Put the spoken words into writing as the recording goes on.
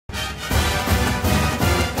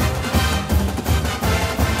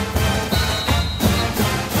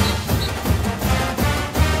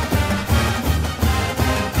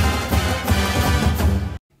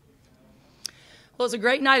Well, it was a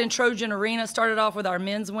great night in Trojan Arena. Started off with our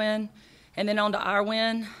men's win and then on to our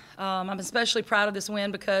win. I'm especially proud of this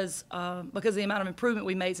win because of the amount of improvement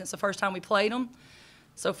we made since the first time we played them.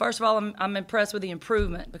 So first of all, I'm impressed with the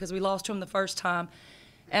improvement because we lost to them the first time.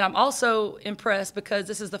 And I'm also impressed because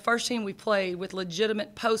this is the first team we played with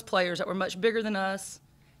legitimate post players that were much bigger than us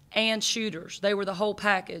and shooters. They were the whole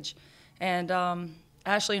package. And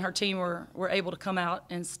Ashley and her team were able to come out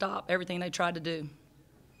and stop everything they tried to do.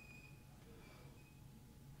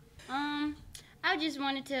 I just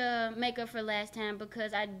wanted to make up for last time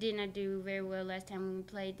because I did not do very well last time when we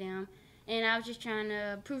played them. And I was just trying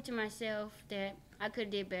to prove to myself that I could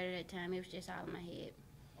have did better that time. It was just all in my head.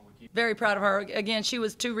 Very proud of her. Again, she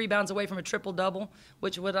was 2 rebounds away from a triple-double,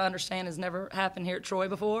 which what I understand has never happened here at Troy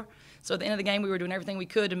before. So at the end of the game, we were doing everything we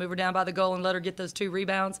could to move her down by the goal and let her get those 2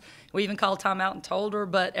 rebounds. We even called timeout and told her,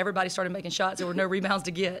 but everybody started making shots. There were no rebounds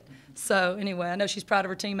to get. So anyway, I know she's proud of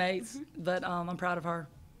her teammates, but I'm proud of her.